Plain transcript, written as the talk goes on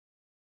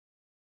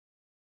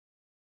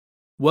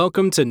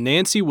Welcome to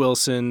Nancy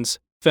Wilson's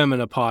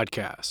Femina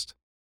Podcast.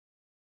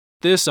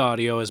 This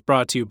audio is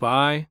brought to you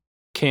by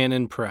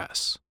Canon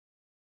Press.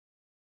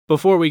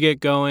 Before we get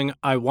going,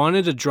 I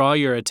wanted to draw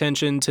your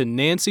attention to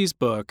Nancy's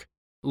book,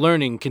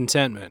 Learning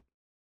Contentment.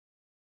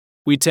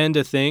 We tend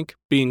to think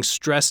being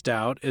stressed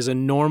out is a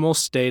normal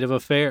state of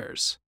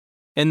affairs,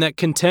 and that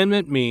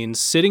contentment means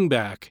sitting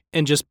back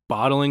and just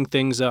bottling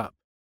things up.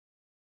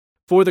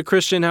 For the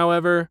Christian,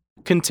 however,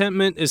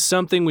 contentment is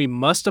something we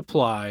must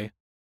apply,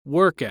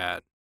 work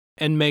at,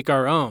 and make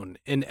our own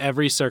in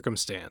every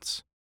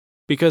circumstance,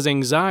 because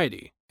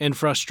anxiety and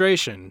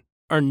frustration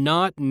are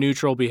not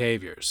neutral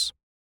behaviors.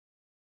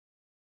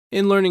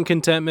 In Learning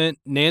Contentment,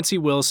 Nancy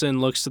Wilson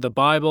looks to the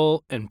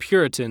Bible and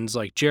Puritans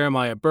like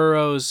Jeremiah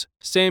Burroughs,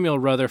 Samuel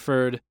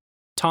Rutherford,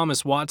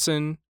 Thomas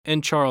Watson,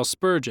 and Charles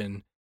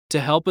Spurgeon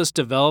to help us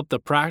develop the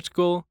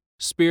practical,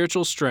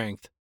 spiritual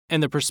strength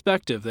and the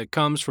perspective that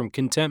comes from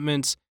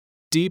contentment's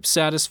deep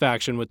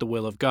satisfaction with the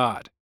will of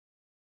God.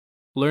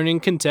 Learning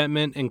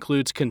Contentment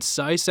includes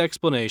concise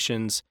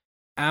explanations,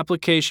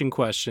 application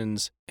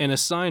questions, and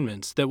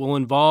assignments that will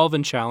involve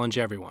and challenge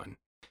everyone,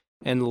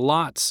 and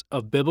lots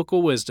of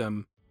biblical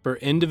wisdom for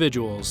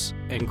individuals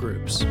and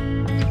groups.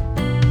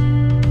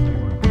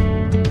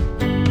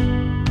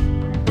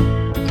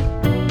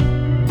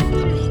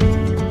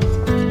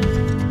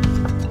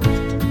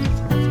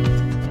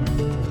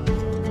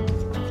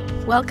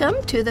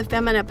 Welcome to the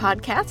Femina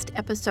Podcast,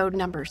 episode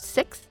number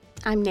 6.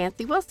 I'm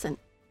Nancy Wilson.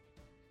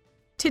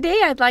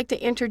 Today I'd like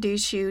to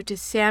introduce you to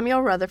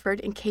Samuel Rutherford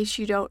in case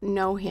you don't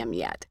know him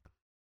yet.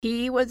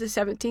 He was a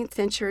 17th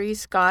century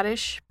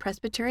Scottish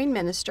Presbyterian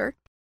minister,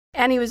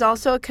 and he was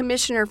also a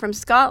commissioner from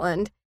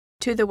Scotland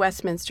to the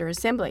Westminster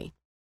Assembly.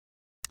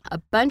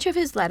 A bunch of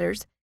his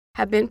letters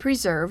have been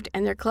preserved,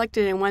 and they're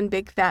collected in one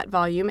big fat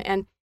volume,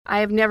 and I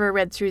have never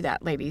read through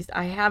that, ladies.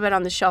 I have it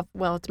on the shelf.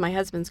 Well, it's my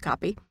husband's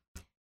copy.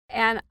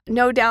 And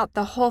no doubt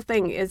the whole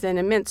thing is an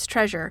immense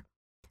treasure.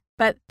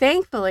 But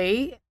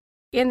thankfully,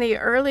 in the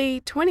early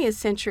 20th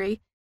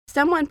century,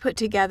 someone put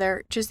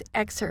together just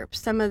excerpts,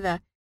 some of the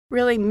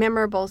really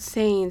memorable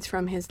sayings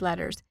from his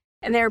letters,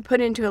 and they were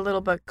put into a little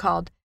book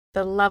called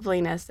The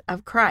Loveliness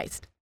of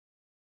Christ.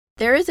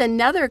 There is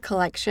another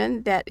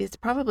collection that is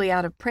probably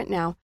out of print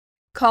now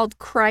called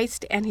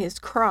Christ and His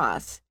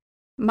Cross.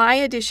 My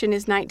edition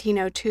is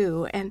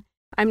 1902, and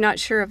I'm not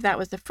sure if that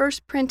was the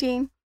first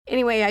printing.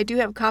 Anyway, I do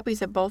have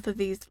copies of both of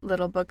these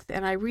little books,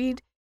 and I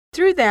read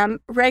through them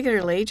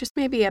regularly, just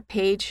maybe a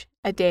page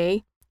a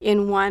day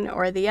in one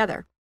or the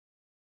other.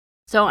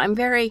 So I'm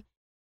very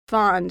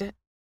fond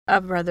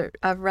of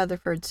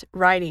Rutherford's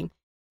writing.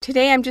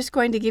 Today I'm just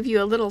going to give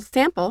you a little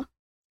sample,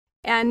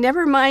 and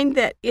never mind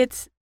that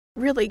it's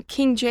really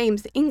King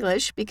James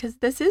English, because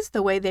this is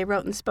the way they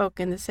wrote and spoke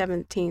in the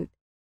 17th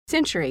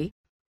century.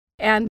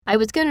 And I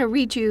was going to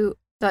read you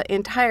the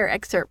entire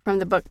excerpt from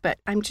the book, but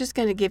I'm just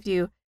going to give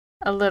you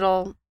a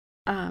little,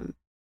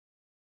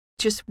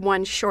 just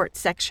one short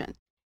section.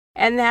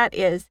 And that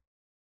is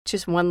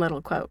just one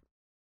little quote.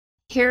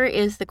 Here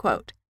is the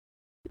quote.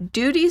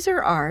 "Duties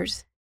are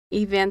ours,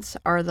 events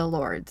are the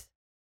Lord's."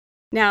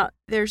 Now,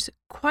 there's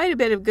quite a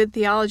bit of good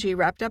theology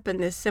wrapped up in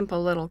this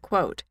simple little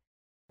quote.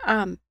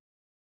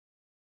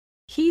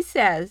 He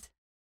says,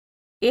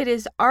 "It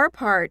is our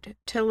part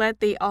to let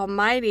the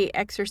Almighty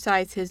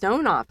exercise His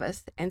own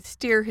office and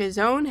steer His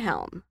own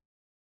helm."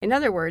 In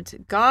other words,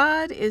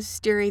 God is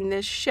steering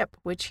this ship,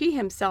 which He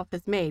Himself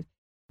has made.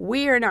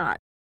 We are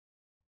not.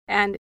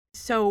 And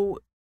so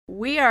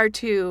we are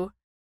to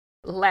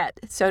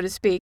so to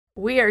speak,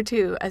 we are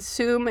to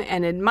assume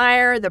and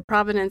admire the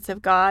providence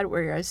of God.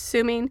 We're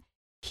assuming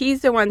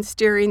He's the one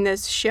steering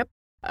this ship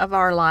of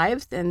our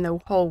lives and the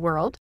whole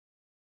world.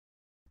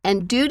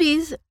 And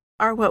duties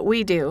are what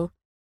we do.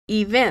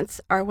 Events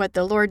are what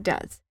the Lord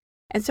does.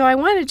 And so I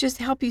want to just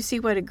help you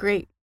see what a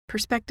great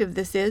perspective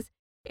this is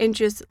in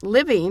just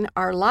living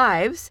our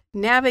lives,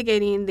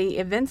 navigating the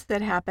events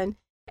that happen,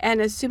 and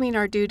assuming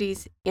our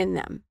duties in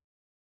them.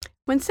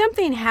 When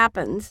something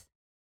happens,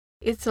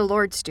 it's the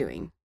Lord's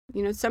doing.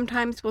 You know,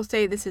 sometimes we'll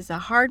say this is a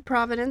hard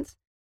providence.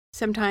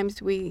 Sometimes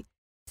we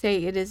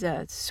say it is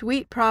a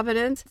sweet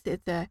providence.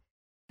 It's a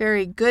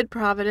very good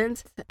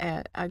providence,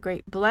 a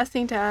great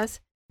blessing to us,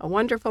 a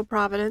wonderful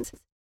providence.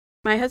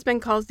 My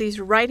husband calls these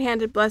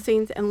right-handed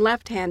blessings and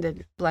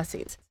left-handed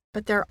blessings,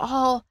 but they're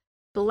all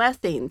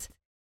blessings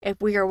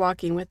if we are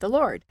walking with the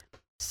Lord.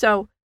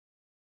 So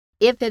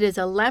if it is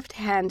a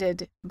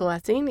left-handed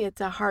blessing,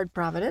 it's a hard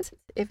providence.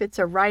 If it's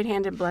a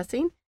right-handed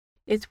blessing,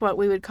 it's what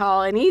we would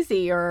call an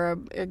easy or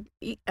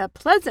a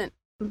pleasant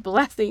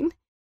blessing.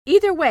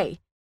 Either way,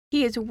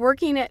 He is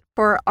working it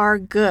for our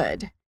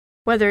good,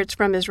 whether it's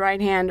from His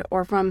right hand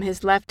or from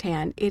His left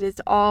hand. It is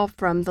all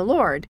from the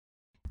Lord.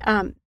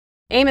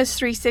 Amos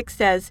 3:6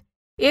 says,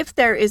 "If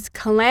there is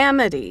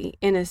calamity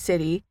in a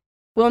city,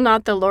 will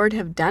not the Lord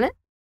have done it?"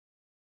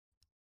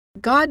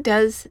 God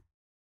does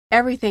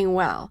everything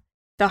well,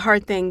 the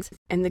hard things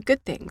and the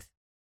good things.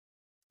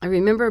 I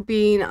remember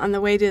being on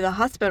the way to the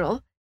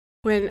hospital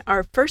when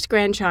our first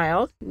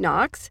grandchild,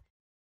 Knox,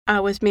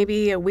 was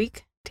maybe a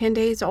week, 10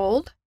 days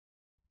old.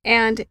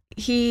 And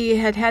he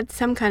had had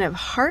some kind of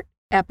heart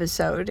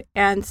episode.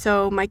 And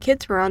so my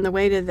kids were on the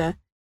way to the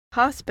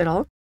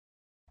hospital.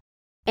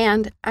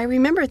 And I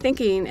remember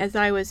thinking as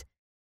I was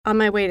on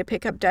my way to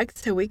pick up Doug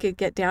so we could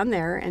get down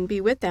there and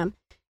be with them,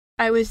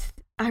 I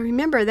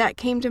remember that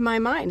came to my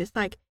mind. It's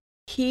like,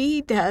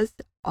 he does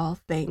all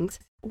things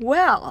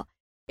well.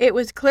 It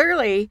was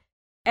clearly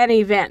an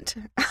event.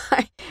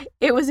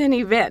 It was an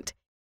event.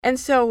 And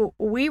so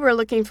we were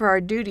looking for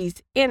our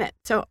duties in it.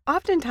 So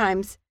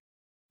oftentimes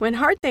when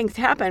hard things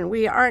happen,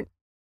 we aren't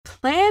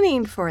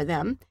planning for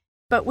them,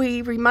 but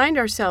we remind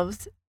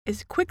ourselves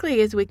as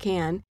quickly as we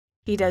can,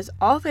 he does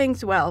all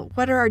things well.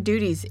 What are our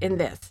duties in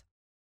this?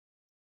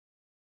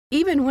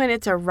 Even when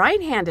it's a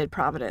right-handed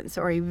providence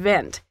or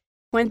event,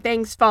 when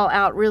things fall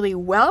out really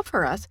well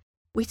for us,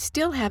 we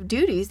still have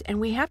duties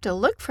and we have to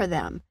look for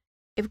them.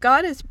 If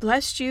God has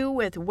blessed you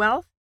with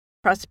wealth,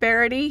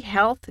 prosperity,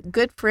 health,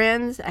 good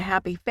friends, a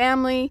happy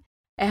family,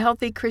 a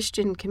healthy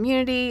Christian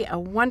community, a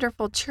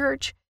wonderful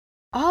church,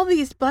 all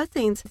these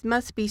blessings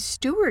must be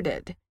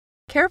stewarded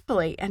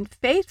carefully and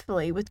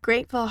faithfully with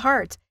grateful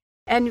hearts.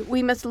 And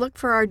we must look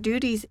for our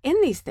duties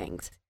in these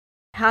things.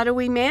 How do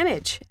we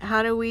manage?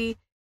 How do we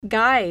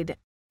guide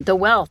the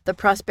wealth, the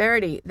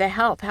prosperity, the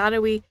health? How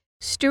do we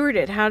steward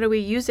it? How do we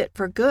use it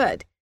for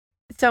good?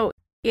 So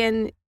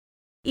in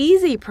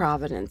easy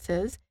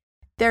providences,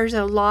 there's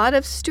a lot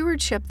of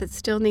stewardship that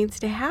still needs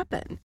to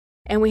happen.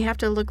 And we have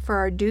to look for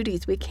our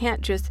duties. We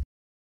can't just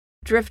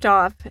drift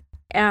off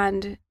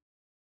and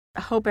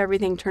hope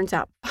everything turns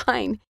out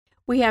fine.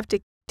 We have to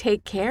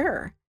take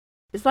care.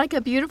 It's like a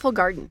beautiful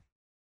garden.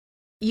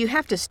 You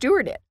have to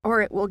steward it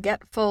or it will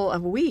get full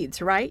of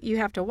weeds, right? You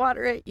have to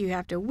water it, you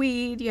have to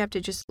weed, you have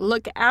to just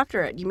look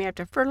after it. You may have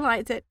to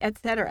fertilize it,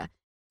 etc.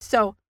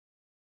 So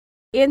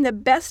in the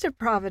best of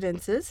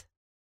providences,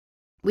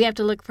 we have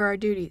to look for our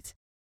duties.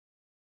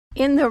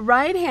 In the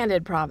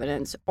right-handed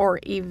providence or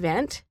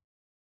event,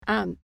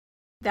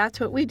 that's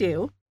what we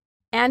do.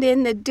 And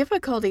in the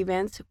difficult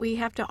events, we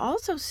have to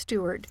also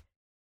steward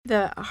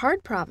the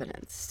hard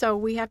providence. So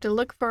we have to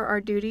look for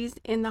our duties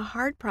in the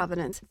hard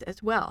providence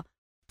as well.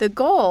 The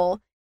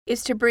goal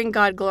is to bring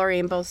God glory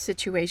in both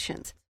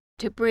situations,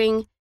 to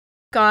bring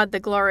God the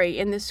glory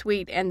in the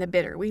sweet and the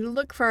bitter. We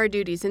look for our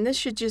duties, and this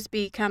should just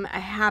become a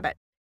habit.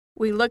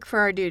 We look for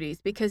our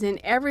duties because in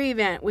every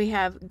event we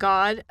have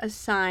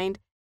God-assigned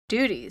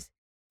duties.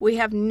 We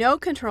have no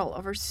control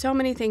over so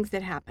many things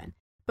that happen,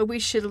 but we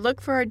should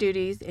look for our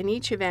duties in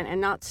each event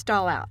and not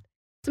stall out.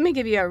 So let me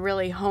give you a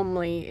really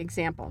homely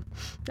example.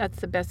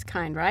 That's the best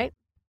kind, right?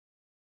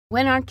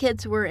 When our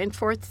kids were in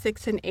 4th,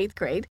 6th, and 8th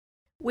grade,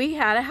 we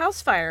had a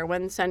house fire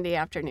one Sunday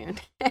afternoon.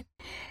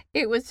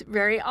 It was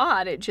very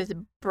odd. It just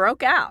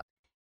broke out,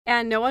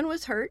 and no one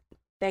was hurt.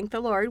 Thank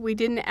the Lord. We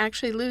didn't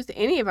actually lose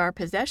any of our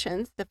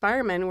possessions. The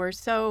firemen were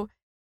so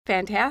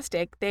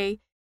fantastic. They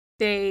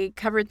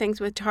covered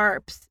things with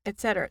tarps,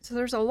 etc. So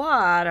there's a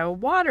lot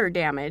of water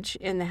damage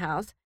in the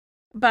house,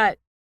 but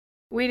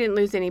we didn't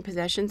lose any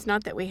possessions.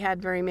 Not that we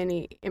had very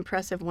many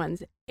impressive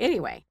ones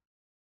anyway.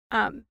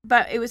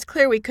 But it was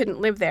clear we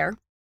couldn't live there.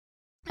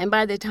 And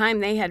by the time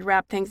they had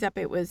wrapped things up,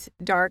 it was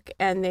dark,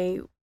 and they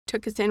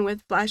took us in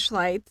with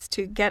flashlights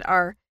to get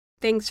our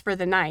things for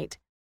the night.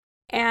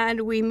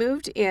 And we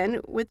moved in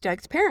with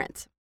Doug's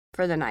parents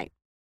for the night.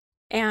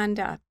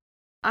 And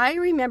I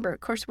remember, of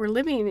course, we're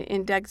living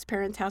in Doug's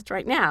parents' house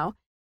right now,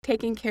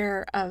 taking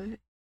care of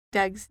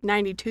Doug's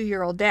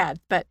 92-year-old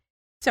dad. But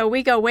so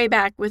we go way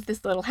back with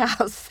this little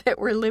house that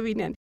we're living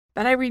in.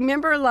 But I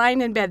remember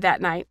lying in bed that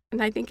night, and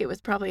I think it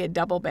was probably a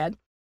double bed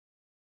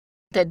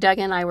that Doug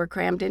and I were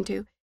crammed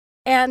into.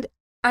 And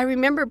I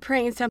remember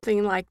praying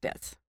something like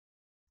this: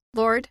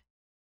 Lord,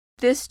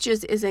 this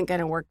just isn't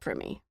going to work for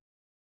me.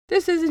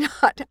 This is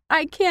not,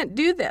 I can't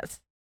do this.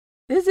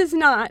 This is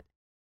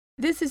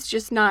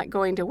just not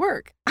going to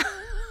work.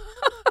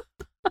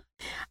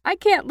 I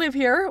can't live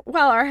here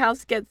while our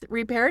house gets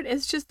repaired.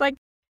 It's just like,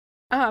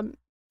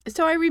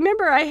 so I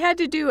remember I had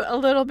to do a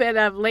little bit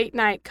of late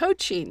night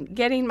coaching,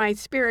 getting my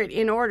spirit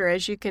in order,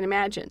 as you can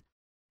imagine.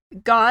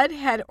 God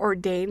had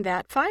ordained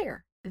that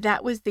fire.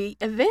 That was the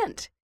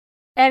event.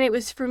 And it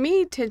was for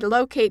me to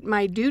locate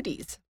my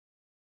duties.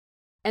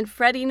 And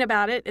fretting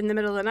about it in the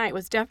middle of the night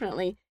was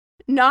definitely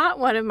not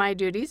one of my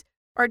duties,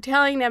 or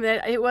telling them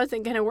that it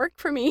wasn't going to work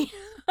for me,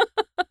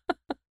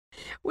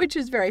 which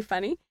is very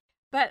funny.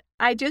 But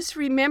I just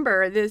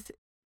remember this,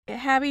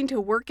 having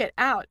to work it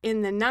out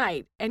in the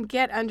night and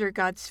get under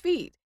God's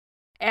feet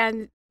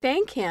and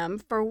thank him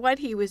for what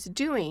he was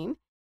doing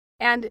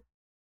and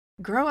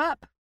grow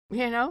up,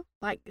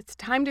 like it's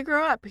time to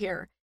grow up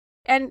here.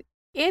 And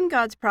in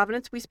God's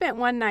providence, we spent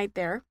one night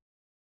there.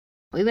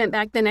 We went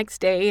back the next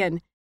day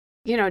and,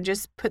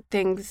 just put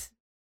things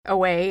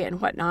away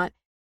and whatnot.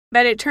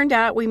 But it turned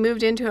out we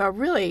moved into a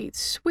really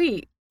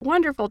sweet,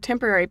 wonderful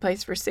temporary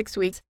place for 6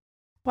 weeks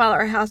while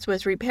our house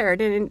was repaired.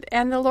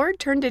 And the Lord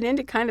turned it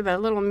into kind of a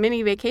little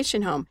mini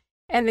vacation home.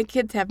 And the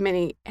kids have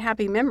many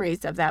happy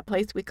memories of that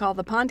place we call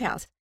the Pond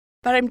House.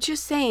 But I'm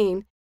just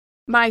saying,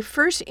 my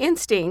first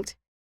instinct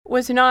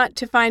was not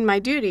to find my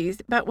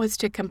duties, but was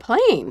to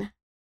complain.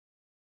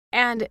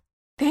 And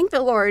thank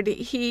the Lord,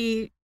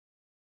 He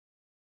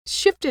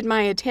shifted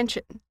my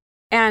attention.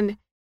 And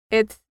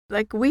it's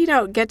like we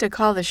don't get to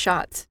call the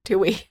shots, do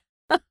we?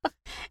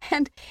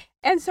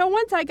 And so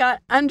once I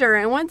got under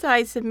and once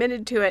I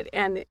submitted to it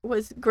and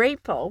was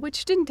grateful,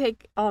 which didn't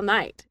take all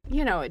night,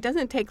 it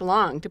doesn't take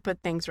long to put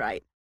things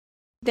right,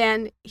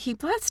 then He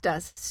blessed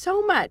us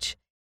so much.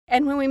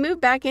 And when we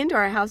moved back into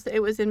our house, it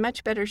was in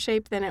much better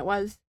shape than it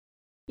was,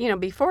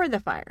 before the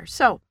fire.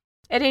 So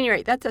at any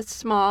rate, that's a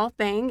small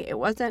thing. It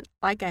wasn't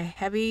like a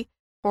heavy,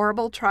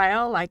 horrible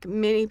trial like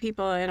many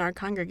people in our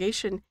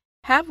congregation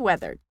have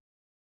weathered.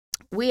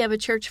 We have a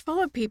church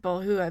full of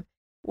people who have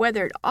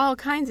weathered all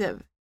kinds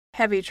of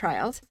heavy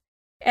trials,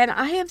 and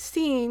I have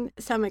seen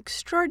some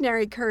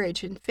extraordinary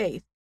courage and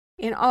faith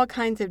in all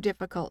kinds of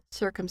difficult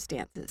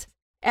circumstances.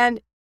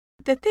 And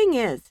the thing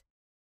is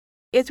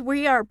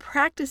we are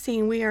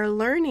practicing, we are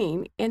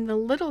learning in the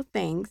little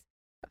things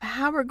of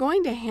how we're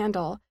going to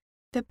handle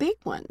the big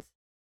ones.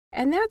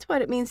 And that's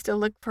what it means to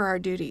look for our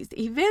duties.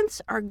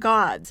 Events are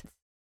God's.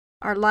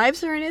 Our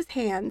lives are in His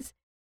hands.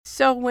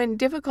 So when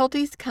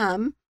difficulties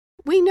come,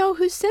 we know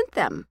who sent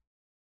them.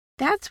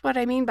 That's what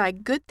I mean by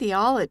good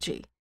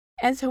theology.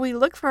 And so we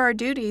look for our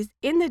duties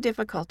in the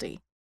difficulty.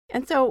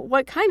 And so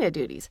what kind of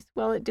duties?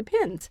 Well, it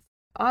depends,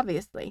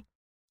 obviously.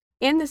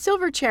 In the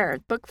Silver Chair,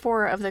 Book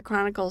 4 of the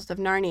Chronicles of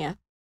Narnia,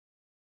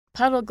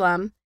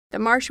 Puddleglum, the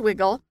Marsh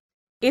Wiggle,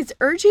 is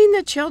urging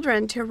the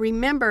children to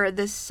remember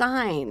the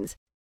signs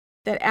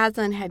that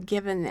Aslan had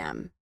given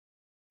them.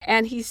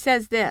 And he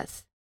says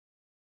this,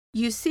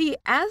 "You see,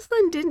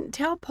 Aslan didn't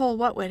tell Pole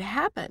what would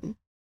happen.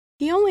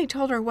 He only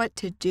told her what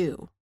to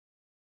do."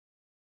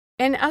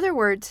 In other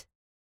words,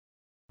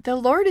 the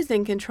Lord is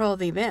in control of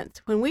the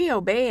events. When we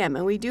obey Him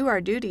and we do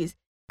our duties,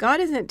 God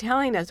isn't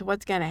telling us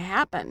what's going to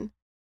happen.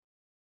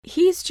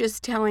 He's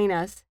just telling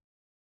us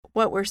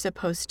what we're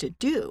supposed to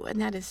do, and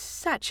that is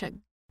such a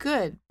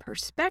good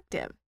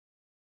perspective.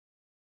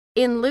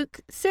 In Luke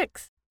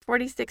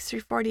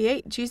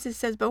 6:46-48, Jesus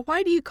says, "But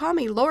why do you call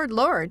me Lord,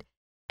 Lord,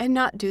 and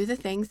not do the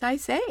things I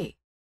say?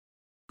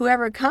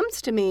 Whoever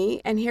comes to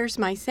me and hears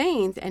my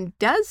sayings and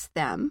does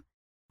them,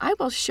 I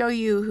will show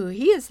you who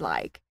he is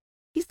like.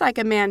 He's like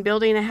a man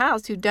building a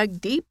house who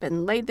dug deep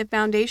and laid the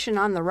foundation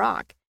on the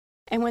rock.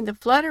 And when the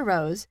flood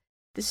arose,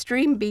 the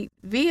stream beat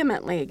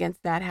vehemently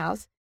against that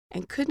house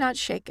and could not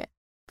shake it,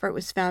 for it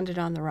was founded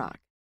on the rock."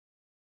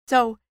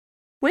 So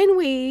when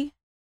we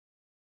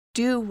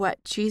do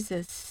what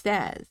Jesus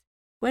says,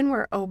 when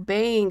we're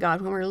obeying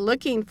God, when we're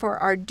looking for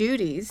our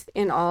duties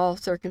in all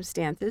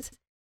circumstances,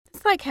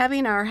 it's like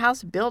having our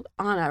house built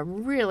on a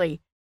really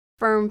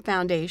firm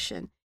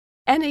foundation.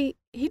 And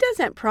he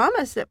doesn't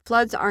promise that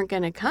floods aren't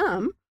going to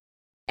come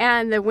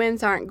and the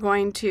winds aren't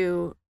going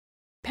to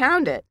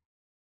pound it,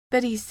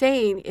 but He's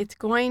saying it's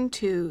going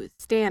to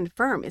stand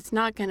firm. It's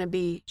not going to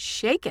be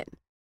shaken.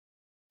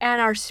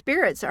 And our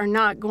spirits are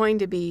not going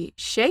to be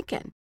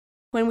shaken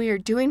when we are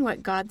doing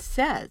what God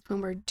says,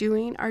 when we're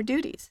doing our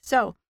duties.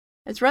 So,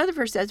 as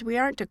Rutherford says, we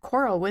aren't to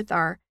quarrel with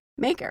our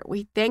Maker.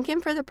 We thank Him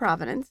for the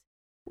providence.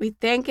 We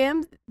thank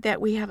Him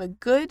that we have a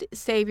good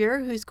Savior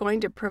who's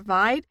going to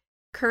provide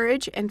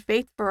courage and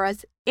faith for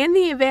us in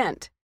the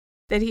event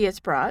that He has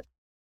brought.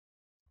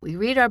 We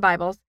read our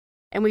Bibles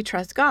and we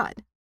trust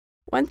God.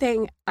 One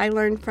thing I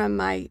learned from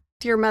my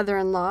dear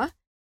mother-in-law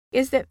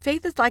is that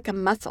faith is like a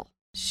muscle.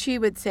 She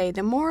would say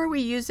the more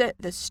we use it,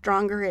 the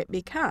stronger it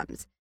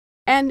becomes.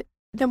 And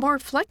the more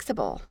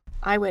flexible,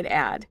 I would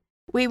add,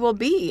 we will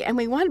be. And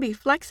we want to be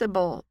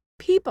flexible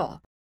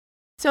people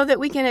so that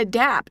we can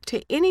adapt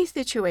to any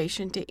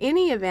situation, to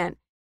any event,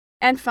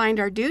 and find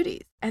our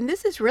duties. And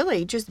this is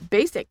really just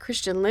basic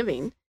Christian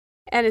living,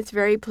 and it's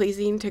very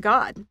pleasing to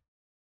God.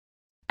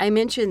 I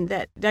mentioned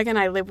that Doug and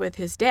I live with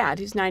his dad,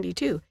 who's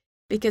 92,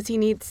 because he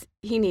needs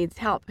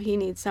help. He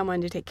needs someone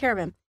to take care of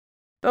him.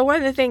 But one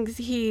of the things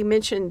he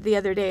mentioned the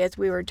other day as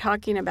we were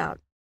talking about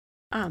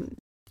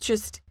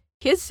just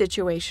his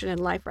situation in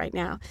life right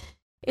now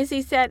is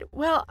he said,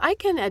 well, I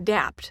can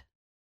adapt.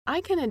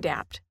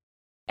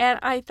 And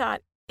I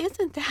thought,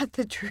 isn't that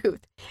the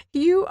truth?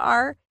 You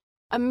are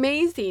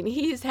amazing.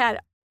 He's had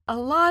a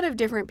lot of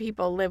different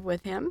people live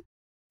with him,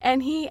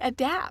 and he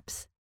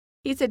adapts.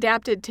 He's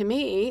adapted to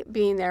me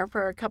being there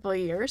for a couple of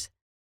years,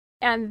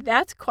 and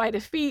that's quite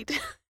a feat.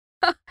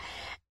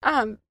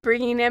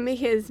 Bringing him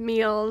his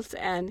meals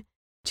and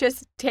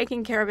just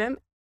taking care of him.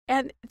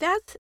 And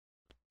that's,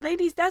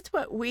 ladies, that's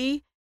what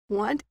we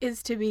want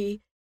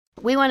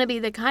we want to be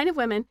the kind of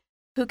women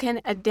who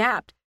can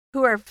adapt,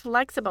 who are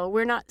flexible.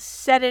 We're not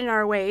set in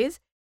our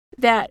ways,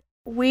 that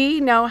we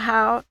know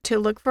how to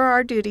look for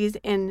our duties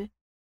in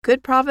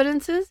good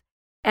providences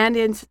and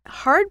in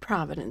hard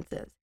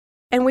providences.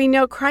 And we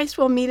know Christ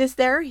will meet us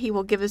there. He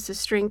will give us the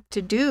strength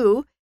to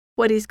do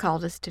what He's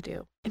called us to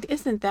do. And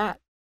isn't that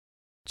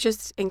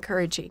just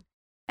encouraging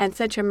and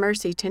such a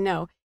mercy to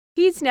know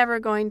He's never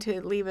going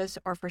to leave us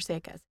or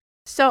forsake us?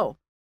 So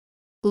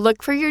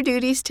look for your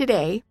duties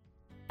today,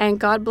 and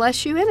God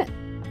bless you in it.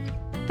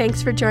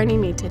 Thanks for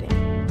joining me today.